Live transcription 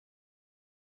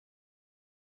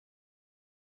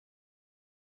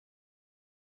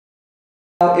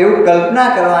એવું કલ્પના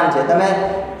કરવાની છે. તમે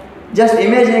જસ્ટ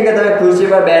ઇમેજિન કે તમે ખુરશી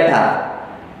પર બેઠા,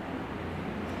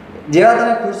 જેવા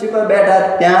તમે ખુરશી પર બેઠા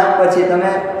ત્યાં પછી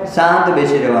તમે શાંત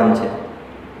બેસી રહેવાનું છે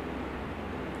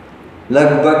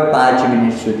લગભગ 5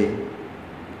 મિનિટ સુધી.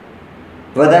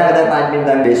 વધારે 5 મિનિટ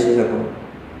તમે બેસી શકો.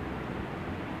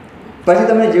 પછી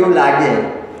તમને જેવું લાગે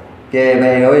કે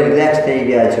ભાઈ હવે રિલેક્સ થઈ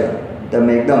ગયા છો,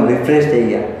 તમે એકદમ રિફ્રેશ થઈ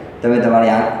ગયા, તમે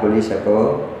તમારી આંખ ખોલી શકો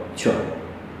છો.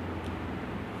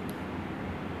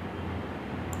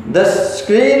 The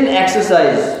screen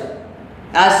exercise.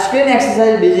 આ સ્ક્રીન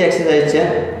એક્સરસાઇઝ બીજી એક્સરસાઇઝ છે.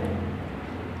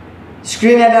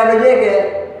 સ્ક્રીન એટલે આપણે જોઈએ કે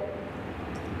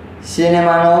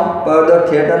સિનેમાનો પડદો,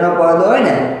 થિયેટરનો પડદો હોય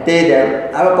ને તે રીતે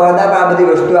આપણે પડદા પર આ બધી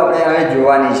વસ્તુ આપણે હવે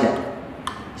જોવાની છે.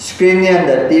 સ્ક્રીનની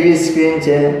અંદર ટીવી સ્ક્રીન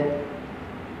છે,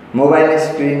 મોબાઈલની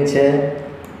સ્ક્રીન છે.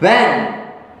 When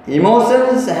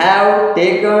emotions have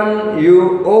taken you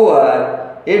over,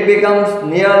 it becomes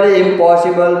nearly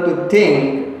impossible to think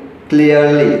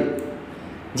clearly.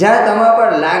 જ્યારે તમારા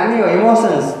પર લાગણીઓ,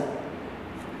 emotions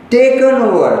taken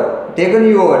over, taken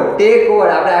you over, take over,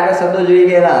 આપણે આગળ શબ્દો જોઈ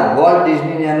ગયેલા વોલ્ટ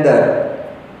ડિઝનીની અંદર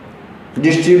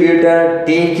distributor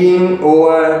taking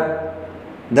over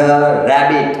the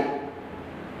rabbit,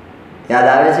 યાદ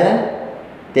આવે છે?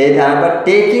 તે ત્યાં પર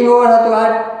ટેકિંગ ઓવર હતું, આ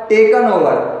ટેકન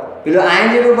ઓવર. પેલું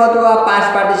આઈએનજી રૂપ હતું, આ પાસ્ટ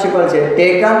પાર્ટિસિપલ છે.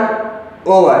 Taken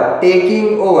over,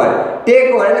 taking over.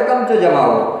 Take over એટલે કબજો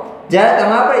જમાવો. જ્યારે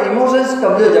તમારા પર ઇમોશન્સ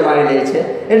કબજો જમાવી લે છે,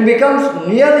 ઇટ બીકમ્સ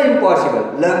નિયરલી ઇમ્પોસિબલ,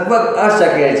 લગભગ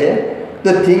અશક્ય છે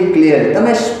તો થિંક ક્લિયરલી,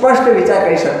 તમે સ્પષ્ટ વિચાર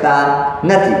કરી શકતા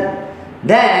નથી.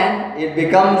 Then it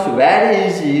becomes very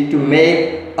easy to make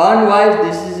unwise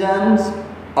decisions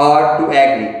or two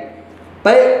agri.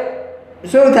 ભાઈ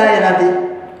શું થાય એનાથી?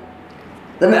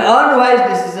 તમે અનવાઇઝ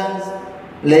ડિસિઝન્સ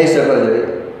લઈ શકો છો.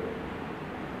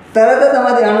 તરત જ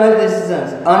તમારી અનવાઇઝ ડિસિઝન્સ,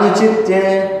 અનુચિત જે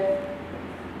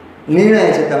નિર્ણય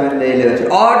છે તમે લઈ લો છો.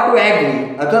 ઓર ટુ એગ્રી,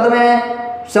 અથવા તમે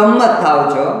સંમત થાવ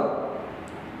છો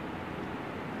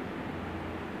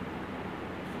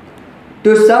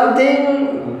two something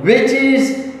which is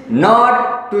not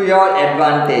to your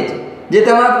advantage. જે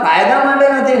તમારા ફાયદા માટે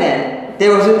નથી ને તે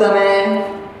વસ્તુ તમે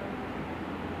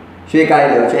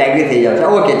સ્વીકારી લો છો, એગ્રી થઈ જાઓ છો.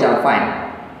 ઓકે ચાલો ફાઇન.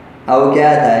 આવું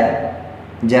ક્યાં થાય?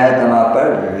 જ્યારે તમારા પર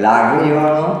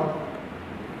લાગણીઓનો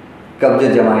કબજો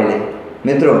જમાવી લે.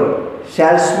 મિત્રો,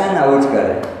 સેલ્સમેન આવું જ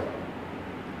કરે.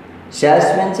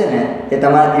 સેલ્સમેન છે ને એ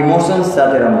તમારા ઇમોશન્સ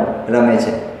સાથે રમે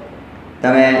છે.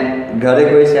 તમે ઘરે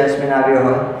કોઈ સેલ્સમેન આવ્યો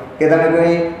હોય કે તમે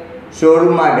કોઈ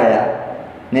શોરૂમમાં ગયા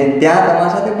ને ત્યાં તમારા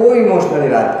સાથે બહુ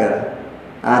ઇમોશનલી વાત કરે,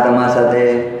 આ તમારા સાથે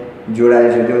જોડાય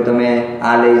છે, જો તમે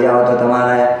આ લઈ જાઓ તો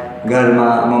તમારા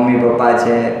ઘરમાં મમ્મી પપ્પા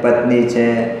છે, પત્ની છે,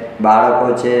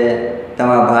 બાળકો છે,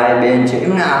 તમારા ભાઈ બહેન છે,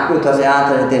 એમને આખું થશે, આ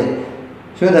થશે, તે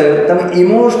શું થયું? તમે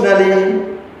ઇમોશનલી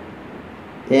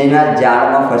એના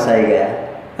જાળમાં ફસાઈ ગયા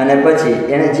અને પછી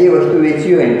એને જે વસ્તુ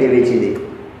વેચી હોય ને તે વેચી દે.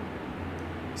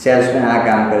 સેલ્સમેન આ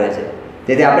કામ કરે છે.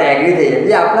 તેથી આપણે એગ્રી થઈ જાય,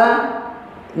 જે આપણા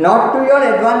નોટ ટુ યોર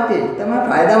એડવાન્ટેજ, તમારા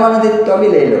ફાયદામાં નથી તો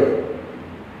બી લઈ લો.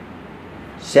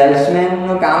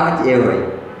 સેલ્સમેનનું કામ જ એ હોય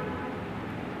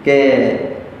કે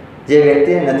જે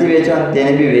વ્યક્તિને નથી વેચવાનું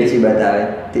તેને બી વેચી બતાવે.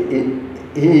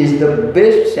 He is the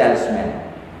best salesman.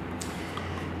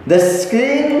 The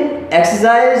screen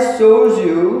exercise shows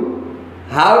you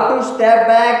how to step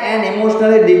back and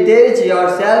emotionally detach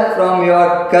yourself from your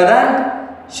current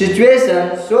situation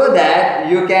so that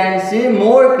you can see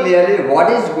more clearly what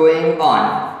is going on.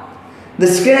 The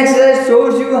screen exercise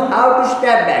shows you how to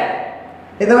step back.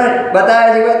 એ તમને બતાવે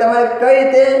છે કે તમારે કઈ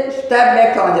રીતે step back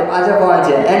થવાનું છે, પાછળ થવાનું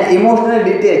છે, એન્ડ ઇમોશનલ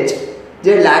ડિટેચ,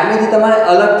 જે લાગણીથી તમારે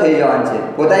અલગ થઈ જવાનું છે,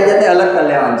 પોતાની જાતે અલગ કરી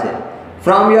લેવાનું છે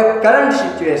ફ્રોમ યોર કરંટ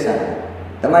સિચ્યુએશન,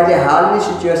 તમારી જે હાલની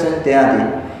સિચ્યુએશન ત્યાંથી.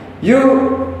 You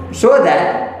so that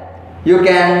you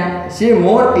can see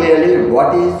more clearly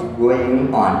what is going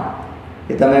on.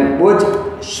 કે તમે બહુ જ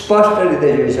સ્પષ્ટ રીતે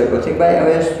જોઈ શકો છો કે ભાઈ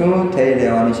હવે શું થઈ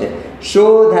રહેવાનું છે. સો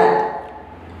ધેટ,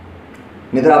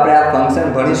 મિત્રો આપણે આ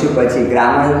ફંક્શન ભણીશું પછી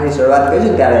ગ્રામરની શરૂઆત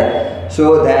કરીશું ત્યારે so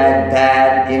that,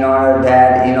 that,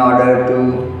 in order to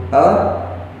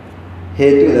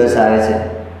હેતુ દર્શાવે છે.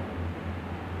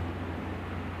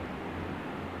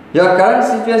 Your current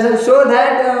situation so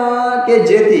that કે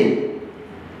જેથી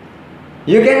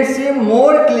you can see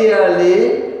more clearly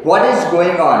what is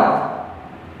going on.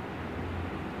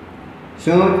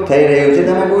 શું થઈ રહ્યું છે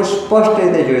તમે બહુ સ્પષ્ટ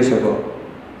રીતે જોઈ શકો.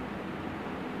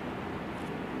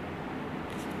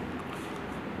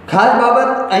 ખાસ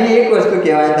બાબત અહીં એક વસ્તુ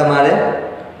કહેવાય તમારે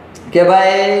કે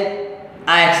ભાઈ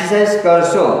આ એક્સરસાઇઝ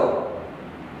કરશો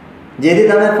જેથી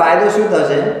તમને ફાયદો શું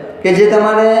થશે કે જે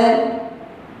તમારે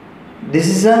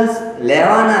ડિસિઝન્સ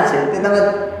લેવાના છે તે તમે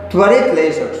ત્વરિત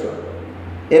લઈ શકશો.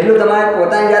 એટલું તમારે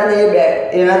પોતાની જાતને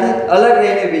એનાથી અલગ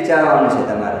રહીને વિચારવાનું છે.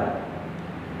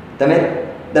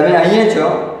 તમે અહીંયા છો,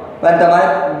 પણ તમારે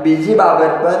બીજી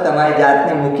બાબત પર તમારી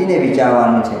જાતને મૂકીને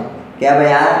વિચારવાનું છે કે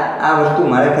ભાઈ આ વસ્તુ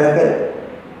મારે ખરેખર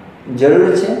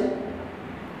જરૂર છે.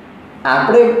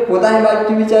 આપણે પોતાની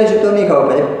બાજુથી વિચારીશું તો નહીં ખબર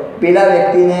પડે. પેલા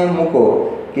વ્યક્તિને મૂકો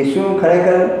કે શું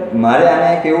ખરેખર મારે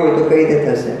આને કેવું હોય તો કઈ રીતે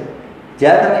થશે.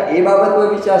 જ્યારે તમે એ બાબત પર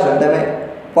વિચારશો તમે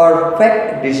પરફેક્ટ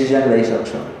ડિસિઝન લઈ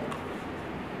શકશો.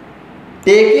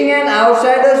 Taking an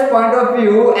outsider's point of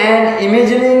view and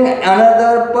imagining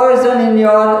another person in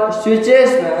your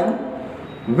situation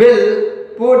will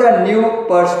put a new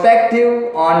perspective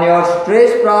on your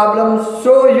stress problems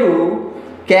so you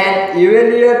can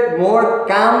evaluate more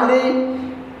calmly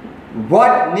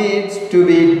what needs to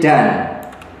be done.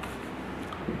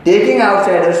 Taking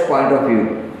outsider's point of view.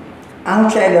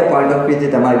 Outsider point of view થી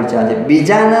તમારે વિચાર છે,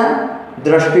 બીજાના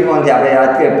દ્રષ્ટિકોણથી આપણે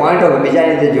વાત કરીએ. Point of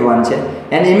બીજાની રીતે જોવાનું છે.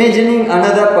 And ઇમેજિનિંગ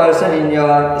another person in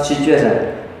your situation,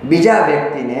 બીજા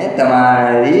વ્યક્તિને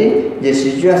તમારી જે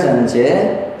સિચ્યુએશન છે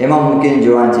એમાં મૂકીને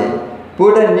જોવાનું છે.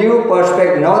 પુટ અ ન્યૂ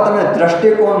પર્સપેક્ટ, નવો તમને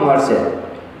દ્રષ્ટિકોણ મળશે.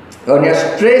 ઓન યોર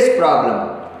સ્ટ્રેસ પ્રોબ્લેમ,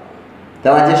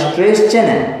 તમારા જે સ્ટ્રેસ છે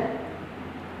ને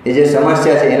એ જે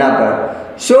સમસ્યા છે એના પર.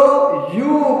 સો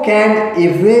યુ કેન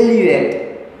ઇવેલ્યુએટ,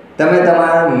 તમે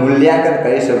તમારું મૂલ્યાંકન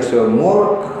કરી શકશો મોર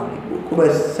ખૂબ જ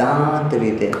શાંત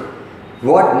રીતે.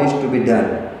 વોટ નીડ્સ ટુ બી ડન,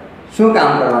 શું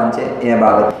કામ કરવાનું છે એ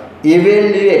બાબત.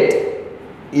 ઇવેલ્યુએટ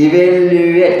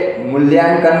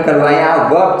મૂલ્યાંકન કરવા, અહીંયા આ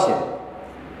વર્બ છે.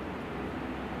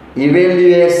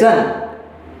 ઇવેલ્યુએશન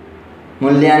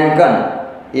મૂલ્યાંકન,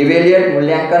 ઇવેલ્યુએટ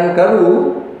મૂલ્યાંકન કરવું,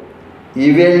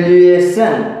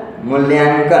 ઇવેલ્યુએશન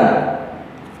મૂલ્યાંકન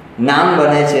નામ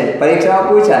બને છે, પરીક્ષામાં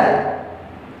પૂછાય.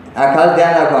 આ ખાસ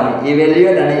ધ્યાન રાખવાનું,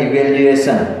 ઇવેલ્યુએટ અને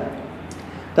ઇવેલ્યુએશન.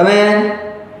 તમે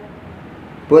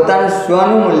પોતાનું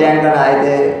સ્વનું મૂલ્યાંકન આ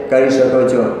રીતે કરી શકો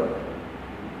છો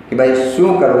કે ભાઈ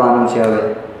શું કરવાનું છે હવે.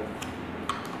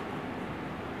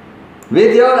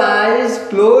 With your eyes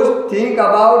closed, think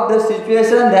about the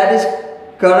situation that is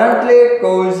currently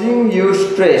causing you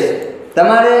stress.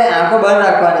 તમારે આંખો બંધ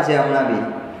રાખવાની છે હમણાં બી,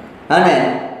 અને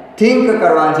થિંક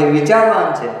કરવાનું છે,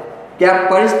 વિચારવાનું છે કે આ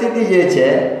પરિસ્થિતિ જે છે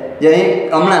જે અહીં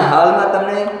હમણાં હાલમાં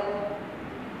તમને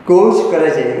કોઝ કરે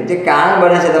છે, જે કારણ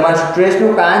બને છે, તમારા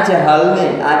સ્ટ્રેસનું કારણ છે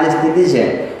હાલની આ જે સ્થિતિ છે,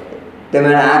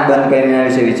 તમારે આંખ બંધ કરીને એના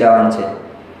વિશે વિચારવાનું છે.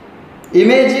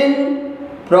 Imagine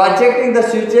projecting the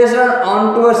situation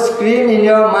onto a screen in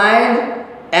your mind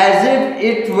as if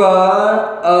it were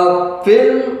a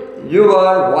film you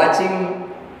were watching.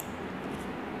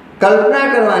 કલ્પના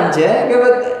કરવાની છે કે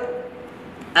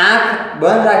આંખ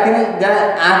બંધ રાખીને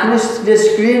આંખની જે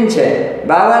સ્ક્રીન છે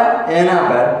બરાબર એના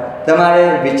પર તમારે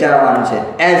વિચારવાનું છે.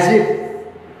 એઝ ઇફ,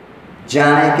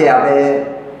 જાણે કે આપણે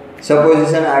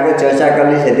સપોઝિશન આગળ ચર્ચા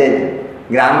કરેલી છે તે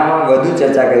ગ્રામરમાં વધુ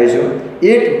ચર્ચા કરીશું.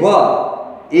 ઇટ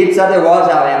ઇટ સાથે વોઝ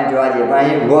આવે એમ જોવા જઈએ, પણ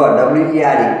અહીં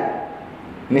WERE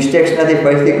મિસ્ટેક્સ નથી,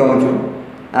 ફરીથી કહું છું.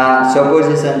 આ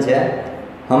સપોઝિશન છે,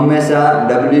 હંમેશા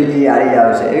WERE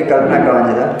આવશે, એવી કલ્પના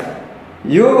કરવાની છે.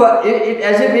 It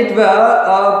as if it were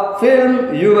a film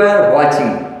you were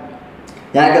watching.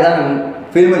 જાણે કે તમે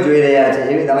ફિલ્મ જોઈ રહ્યા છે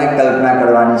એવી તમારે કલ્પના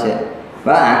કરવાની છે,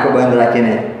 આંખો બંધ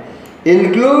રાખીને.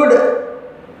 Include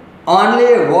only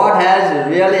what has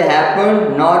really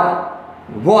happened, not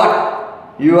what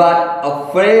you are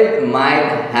afraid might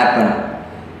happen.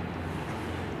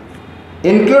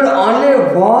 Include only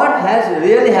what has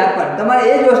really happened. તમારે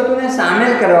એ જ વસ્તુને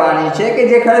સામેલ કરવાની છે કે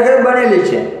જે ખરેખર બનેલી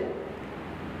છે,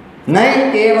 નહીં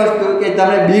કે એ વસ્તુ કે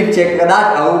તમને બીક છે કદાચ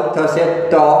આવું થશે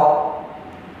તો,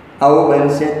 આવું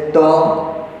બનશે તો,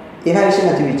 એના વિશે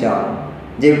નથી વિચારવાનું.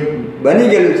 જે બની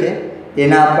ગયેલું છે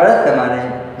એના પર તમારે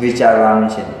વિચારવાનું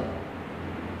છે.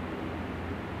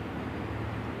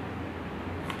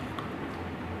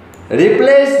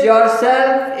 Replace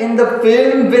yourself in the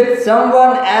film with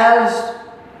someone else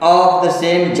of the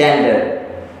same gender.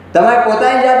 તમારે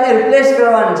પોતાની જાતને રિપ્લેસ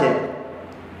કરવાની છે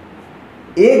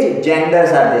એ જ જેન્ડર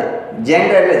સાથે.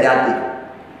 જેન્ડર એટલે જાતિ.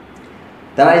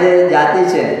 તમારી જે જાતિ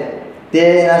છે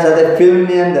તેના સાથે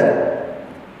ફિલ્મની અંદર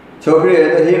છોકરી હોય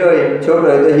તો હિરોઈન, છોકરો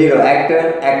હોય તો હીરો, એક્ટર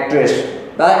એક્ટ્રેસ,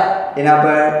 બરાબર, એના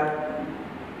પર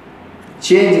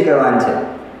ચેન્જ કરવાનું છે.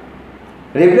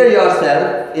 Replace your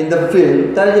self in the film.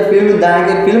 તમે જે ફિલ્મ, જાણે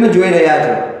કે ફિલ્મ જોઈ રહ્યા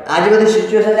છો, આ જે બધી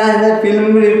સિચ્યુએશન છે ફિલ્મ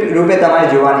રૂપે તમારે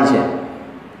જોવાની છે,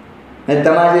 અને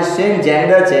તમારા જે સેમ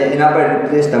જેન્ડર છે એના પર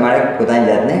રિપ્લેસ તમારે પોતાની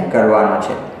જાતને કરવાનું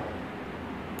છે.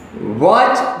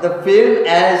 Watch the film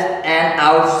as an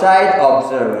outside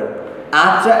observer.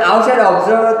 Outside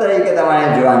observer તરીકે તમારે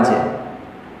જોવાનું છે,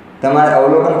 તમારે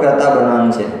અવલોકન કરતા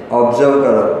બનવાનું છે. ઓબ્ઝર્વ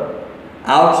કરો,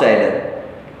 outsider.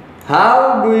 How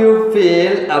do you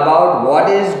feel about what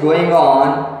is going on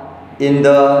in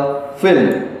the film?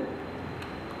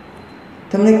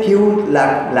 તમને કેવું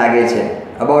લાગે છે?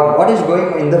 About what is going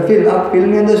on in the film. આ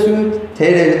ફિલ્મની અંદર શું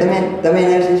થઈ રહ્યું છે, તમે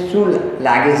એના વિશે શું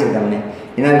લાગે છે તમને,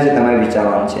 એના વિશે તમારે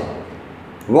વિચારવાનું છે.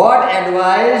 What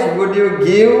advice would you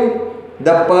give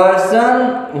the person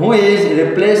who is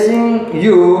replacing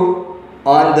you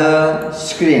on the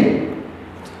screen?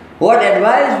 What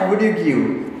advice would you give?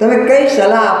 તમે કઈ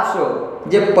સલાહ આપશો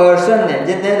જે પર્સનને,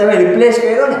 જે તમે રિપ્લેસ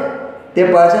કર્યો ને તે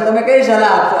પર્સન, તમે કઈ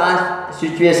સલાહ આપશો આ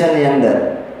સિચ્યુએશનની અંદર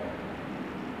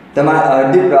તમારા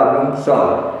અડધી પ્રોબ્લેમ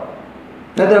સોલ્વ?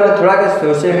 તો તમે થોડાક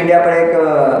સોશિયલ મીડિયા પર એક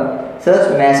સરસ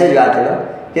મેસેજ વાંચેલો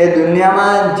કે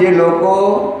દુનિયામાં જે લોકો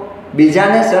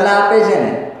બીજાને સલાહ આપે છે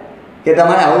ને કે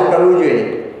તમારે આવું કરવું જોઈએ,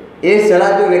 એ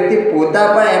સલાહ જો વ્યક્તિ પોતા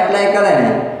પણ એપ્લાય કરે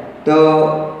ને તો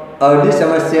અડધી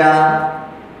સમસ્યા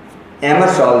એમ જ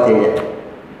સોલ્વ થઈ જાય.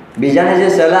 બીજાને જે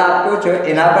સલાહ આપો છો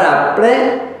એના પર આપણે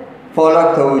ફોલો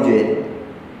થવું જોઈએ.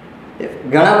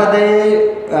 ઘણા બધા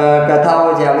કથાઓ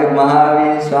છે, આપણે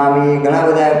મહાવીર સ્વામી ઘણા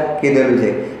બધા કીધેલું છે,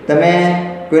 તમે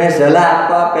કોઈને સલાહ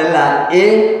આપવા પહેલાં એ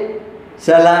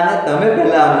સલાહને તમે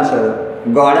પહેલાં અનુસરો.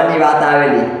 ગોળની વાત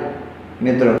આવેલી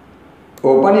મિત્રો.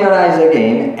 Open your eyes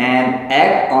again and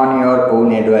act on your own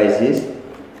એડવાઇસીસ.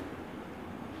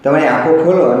 તમારી આંખો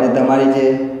ખોલો અને તમારી જે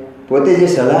પોતે જે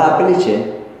સલાહ આપેલી છે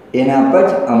એના પર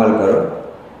જ અમલ કરો.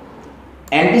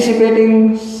 Anticipating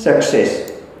success.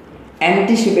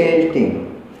 એન્ટિસિપેટિંગ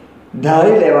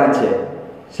ધારી લેવા છે,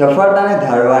 સફળતાને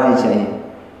ધારવાની છે. અહીં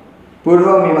પૂર્વ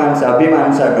મીમાંસા,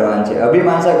 અભિમાંસા કરવાની છે.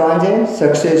 અભિમાંસા કરવાની છે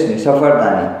સક્સેસની,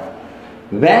 સફળતાની.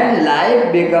 When life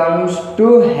becomes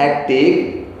too hectic,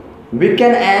 we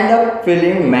can end up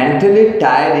feeling mentally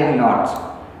tired in knots.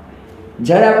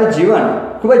 જ્યારે આપણું જીવન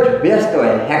ખૂબ જ વ્યસ્ત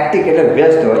હોય, હેક્ટિક એટલે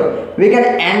વ્યસ્ત હોય, we can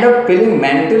end up feeling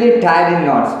mentally tired in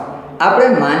knots. આપણે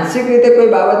માનસિક રીતે કોઈ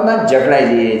બાબતમાં જકડાઈ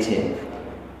જઈએ છીએ.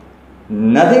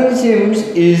 Nothing seems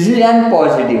easy and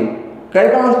positive. કંઈ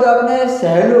પણ વસ્તુ આપણે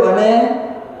સહેલું અને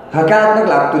હકારાત્મક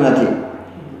લાગતું નથી.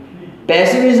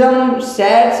 Pessimism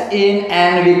sets in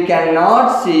and we cannot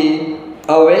see a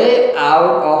way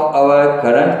out of our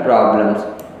current problems.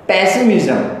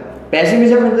 Pessimism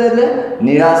એટલે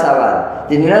નિરાશાવાદ.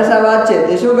 જે નિરાશાવાદ છે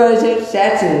તે શું કરે છે?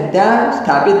 સેટ્સ ઇન, ત્યાં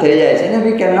સ્થાપિત થઈ જાય છે. અને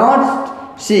we can not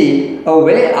C a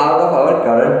way out of our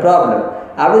current problem.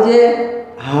 આપણે જે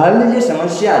હાલની જે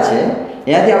સમસ્યા છે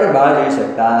એનાથી આપણે બહાર જઈ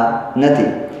શકતા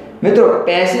નથી. મિત્રો,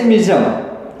 પેસિમિઝમ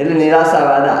એટલે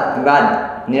નિરાશાવાદ.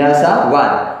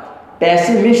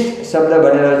 પેસિમિસ્ટ શબ્દ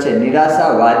બનેલો છે,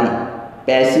 નિરાશાવાદી.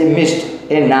 પેસિમિસ્ટ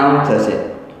એ નાઉન થશે.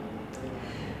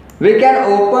 We can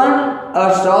open a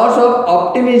source of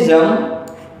optimism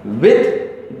with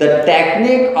the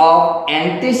technique of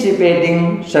anticipating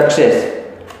success.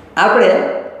 આપણે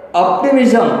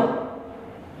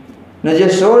ઓપ્ટિમિઝમનો જે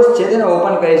સોર્સ છે તેને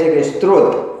ઓપન કરી શકીએ,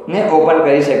 સ્ત્રોતને ઓપન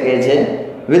કરી શકીએ છીએ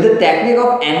with the technique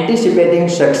of anticipating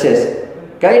success.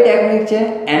 કઈ ટેકનિક છે?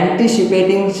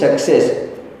 Anticipating success.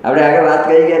 આપણે આગળ વાત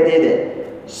કરી ગયા તે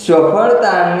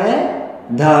સફળતાને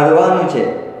ધારવાનું છે.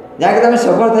 જ્યાં કે તમે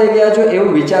સફળ થઈ ગયા છો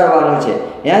એવું વિચારવાનું છે.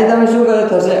 એનાથી તમે શું કરે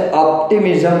થશે?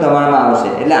 ઓપ્ટિમિઝમ તમારામાં આવશે,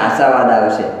 એટલે આશાવાદ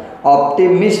આવશે.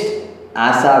 ઓપ્ટિમિસ્ટ,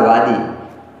 આશાવાદી.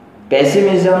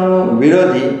 પેસિમિઝમનું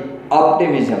વિરોધી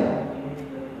ઓપ્ટિમિઝમ.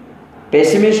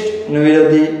 પેસિમિસ્ટનું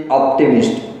વિરોધી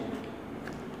ઓપ્ટિમિસ્ટ.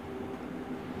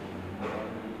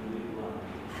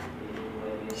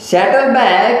 Settle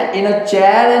back in a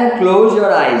chair and close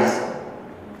your eyes.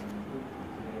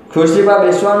 ખુરશી પર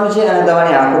બેસવાનું છે અને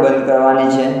તમારી આંખો બંધ કરવાની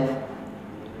છે.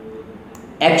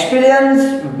 Experience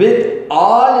with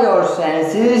all your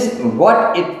senses what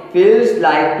it feels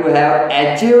like to have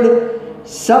achieved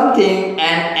something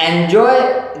and enjoy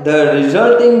the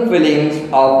resulting feelings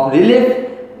of relief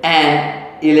and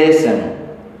elation.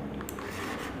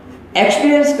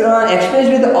 Experience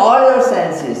with all your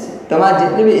senses. તમારા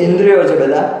જેટલી બી ઇન્દ્રિયો છે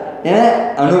બધા એને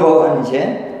અનુભવવાની છે.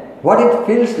 વોટ ઇટ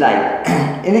ફીલ્સ લાઈક,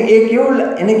 એને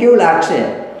કેવું લાગશે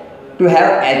ટુ હેવ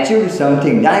એચીવડ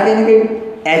સમથિંગ, જાણે કે એને કંઈ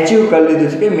એચીવ કરી લીધું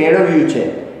છે, કંઈ મેળવ્યું છે.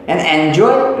 And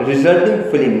enjoy resulting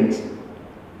feelings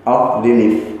of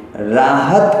relief,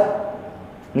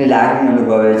 રાહતની લાગણી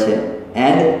અનુભવે છે.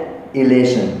 એન્ડ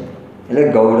ઇલેશન એટલે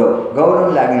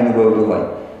ગૌરવની લાગણી અનુભવતું હોય.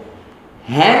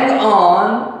 હેંગ on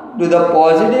to the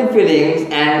positive feelings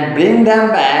and bring them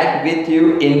back with you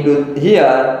into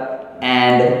here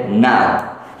and now.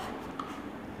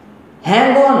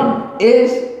 Hang on is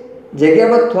જગ્યા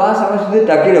પર થોડા સમય સુધી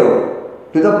ટકી રહો.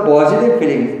 To the positive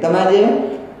feelings, તમારી જે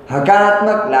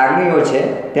હકારાત્મક લાગણીઓ છે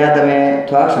ત્યાં તમે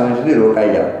થોડા સમય સુધી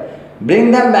રોકાઈ જાઓ. Bring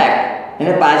them back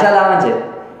એને પાછા લાવવા છે.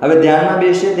 હવે ધ્યાનમાં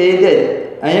બેસીએ તે રીતે જ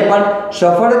અહીંયા પણ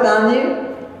સફળતાની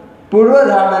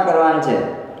પૂર્વધારણા કરવાની છે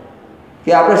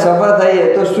કે આપણે સફળ થઈએ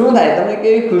તો શું થાય, તમને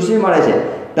કેવી ખુશી મળે છે.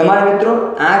 તમારા મિત્રો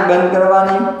આંખ બંધ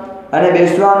કરવાની અને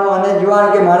બેસવાનું અને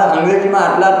જોવાનું કે મારા અંગ્રેજીમાં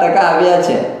આટલા ટકા આવ્યા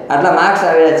છે, આટલા માર્ક્સ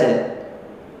આવ્યા છે,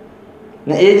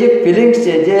 ને એ જે ફિલિંગ્સ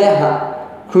છે, જે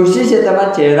ખુશી છે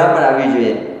તમારા ચહેરા પર આવવી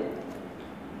જોઈએ.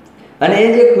 અને એ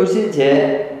જે ખુશી છે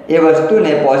એ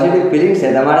વસ્તુને પોઝિટિવ ફિલિંગ્સ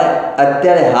છે તમારે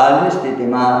અત્યારે હાલની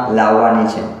સ્થિતિમાં લાવવાની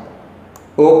છે.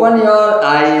 ઓપન યોર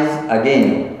આઈઝ અગેન,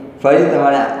 ફરી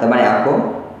તમારી આંખો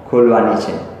ખોલવાની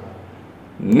છે.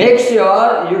 Make sure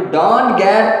you don't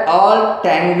get all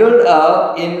ટેંગલ્ડ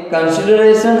up in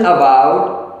consideration about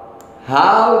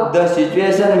how the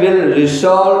situation will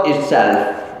resolve itself.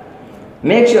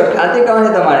 Make sure, ખાતરી કરવાની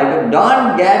છે તમારે કે ડોન્ટ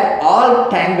ગેટ ઓલ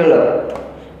ટેંગલ્ડ અપ.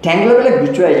 ટેંગલ એટલે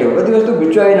ગૂંચવાઈ જવું, બધી વસ્તુ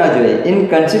ગૂંચવાવી ન જોઈએ. In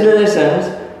considerations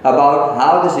about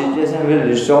how the situation will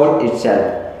resolve itself,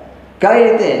 કઈ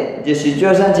રીતે જે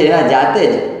સિચ્યુએશન છે એના જાતે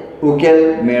જ ઉકેલ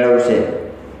મેળવશે.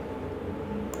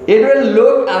 It will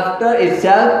look after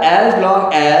itself as long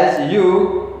as you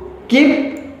keep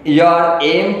your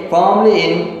M ફર્મલી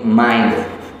in mind.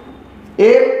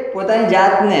 એ પોતાની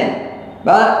જાતને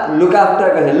લુક આફ્ટર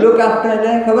કરશે. લુક આફ્ટર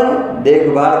એટલે ખબર ને,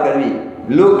 દેખભાળ કરવી.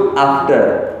 લુક આફ્ટર,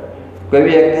 કોઈ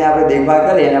બી વ્યક્તિને આપણે દેખભાળ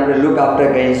કરીએ અને આપણે લુક આફ્ટર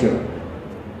કહીશું.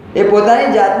 એ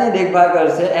પોતાની જાતને દેખભાળ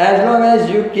કરશે as long as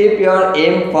you keep your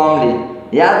એમ ફર્મલી.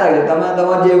 યાદ રાખજો,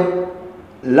 તમારું જે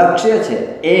લક્ષ્ય છે,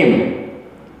 એમ,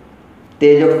 તે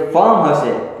જો ફર્મ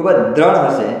હશે, ખૂબ જ દ્રઢ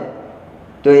હશે,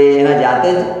 તો એ એના જાતે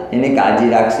જ એની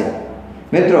કાળજી રાખશે.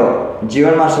 મિત્રો,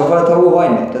 જીવનમાં સફળ થવું હોય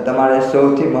ને તો તમારે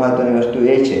સૌથી મહત્ત્વની વસ્તુ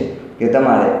એ છે કે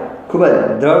તમારે ખૂબ જ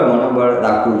દ્રઢ મનોબળ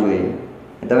રાખવું જોઈએ.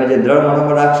 તમે જે દ્રઢ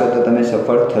મનોબળ રાખશો તો તમે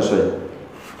સફળ થશો જ.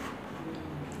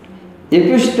 If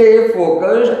you stay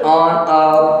focused on a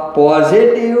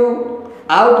positive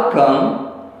outcome,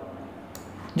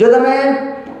 જો તમે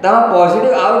તમારા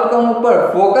પોઝિટિવ આઉટકમ ઉપર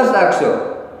ફોકસ રાખશો,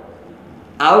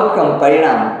 આઉટકમ,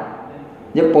 પરિણામ,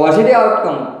 જે પોઝિટિવ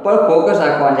આઉટકમ પર ફોકસ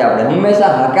રાખવાનું છે આપણે.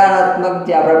 હંમેશા હકારાત્મક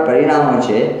જે આપણા પરિણામો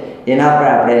છે એના પર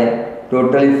આપણે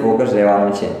ટોટલી ફોકસ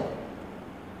રહેવાનું છે.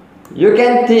 You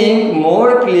can think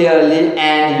more clearly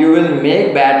and you will make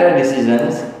better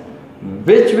decisions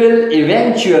which will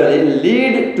eventually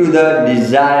lead to the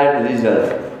desired result.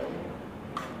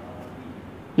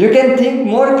 You can think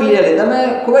more clearly, તમે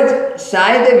ખૂબ જ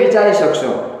સારી રીતે વિચારી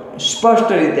શકશો,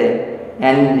 સ્પષ્ટ રીતે,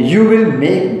 and you will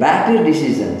make better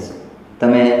decisions,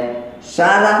 તમે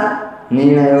સારા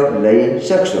નિર્ણયો લઈ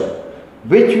શકશો.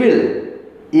 which will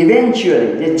eventually,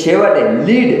 જે છેવટે,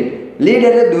 lead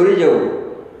એટલે દોરી જવું,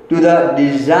 to the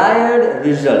desired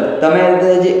result, તમે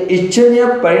જે ઈચ્છનીય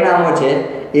પરિણામો છે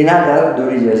એના તરફ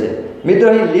દોરી જશે. મિત્રો,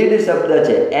 અહીં લીડ શબ્દ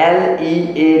છે,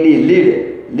 LEAD,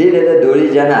 લીડ એટલે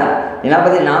દોરી જનાર. એના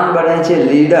પરથી નામ બને છે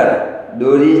લીડર,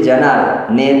 દોરી જનાર,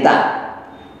 નેતા.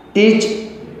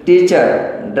 Teacher,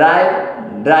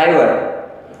 driver.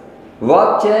 વર્ક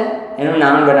છે એનું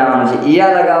નામ બનાવવાનું છે.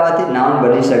 ઈયા લગાવવાથી નામ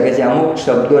બની શકે છે અમુક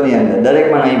શબ્દોની અંદર,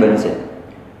 દરેકમાં નહીં બનશે.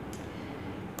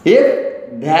 If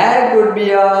there could be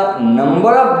a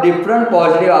number of different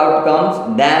positive outcomes,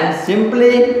 then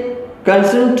simply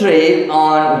concentrate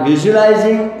on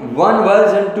visualizing one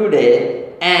version today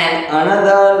and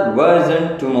another version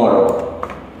tomorrow.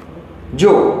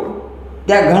 જો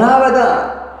ત્યાં ઘણા બધા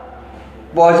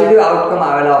પોઝિટિવ આઉટકમ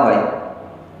આવેલા હોય,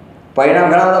 પરિણામ,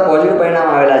 ઘણા બધા પોઝિટિવ પરિણામ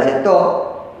આવેલા છે, તો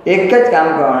એક જ કામ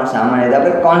કરવાનું સામાન્ય રીતે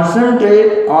આપણે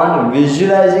concentrate on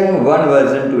visualising one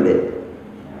version today.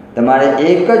 તમારે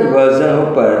એક જ વર્ઝન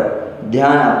ઉપર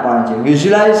ધ્યાન આપવાનું છે,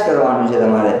 વિઝ્યુલાઇઝ કરવાનું છે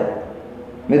તમારે.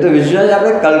 મિત્રો, વિઝ્યુલાઇઝ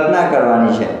આપણે કલ્પના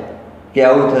કરવાની છે કે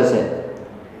આવું થશે.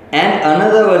 એન્ડ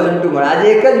અનધર વર્ઝન ટુમોરો, આજે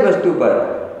એક જ વસ્તુ પર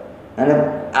અને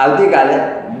આવતીકાલે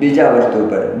બીજા વસ્તુ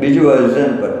પર, બીજું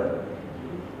વર્ઝન પર.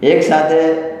 એક સાથે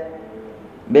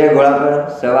બે ઘોડા પર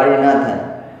સવારી ના થાય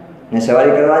ને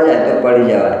સવારી કરવા જાય તો પડી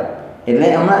જવાય. એટલે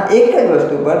હમણાં એક જ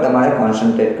વસ્તુ પર તમારે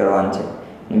કોન્સન્ટ્રેટ કરવાનું છે,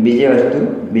 બીજી વસ્તુ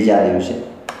બીજા દિવસે.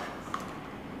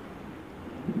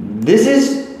 This is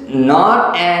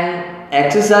not an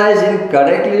exercise in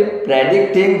correctly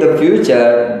predicting the future,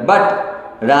 but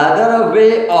rather a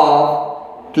way of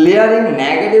clearing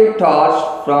negative thoughts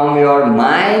from your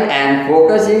mind and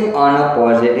focusing on a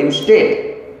positive state.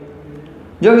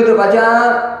 જો મિત્રો, પાછું આ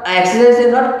એક્સરસાઇઝ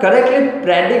ઇઝ નોટ કરેક્ટલી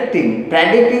પ્રેડિક્ટિંગ.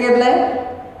 પ્રેડિક્ટિંગ એટલે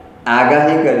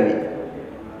આગાહી કરવી.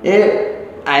 એ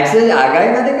exercise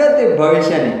આગાહી નથી કરતી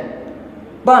ભવિષ્યની,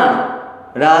 પણ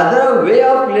rather way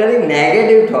of clearing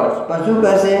negative thoughts. પણ શું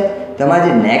કરશે, તમારા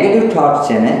જે નેગેટિવ થોટ્સ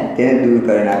છે ને તેને દૂર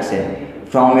કરી નાખશે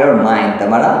ફ્રોમ યોર માઇન્ડ,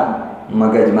 તમારા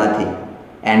મગજમાંથી.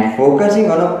 And focusing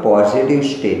on a positive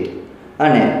state,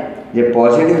 અને જે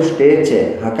પોઝિટિવ સ્ટેટ છે,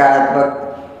 હકારાત્મક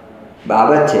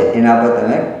બાબત છે, એના પર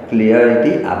તમે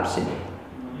ક્લિયરિટી આપશે.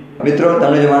 મિત્રો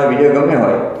તમને જો મારો વિડીયો ગમ્યો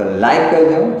હોય તો લાઈક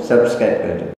કરજો, સબસ્ક્રાઈબ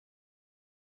કરજો.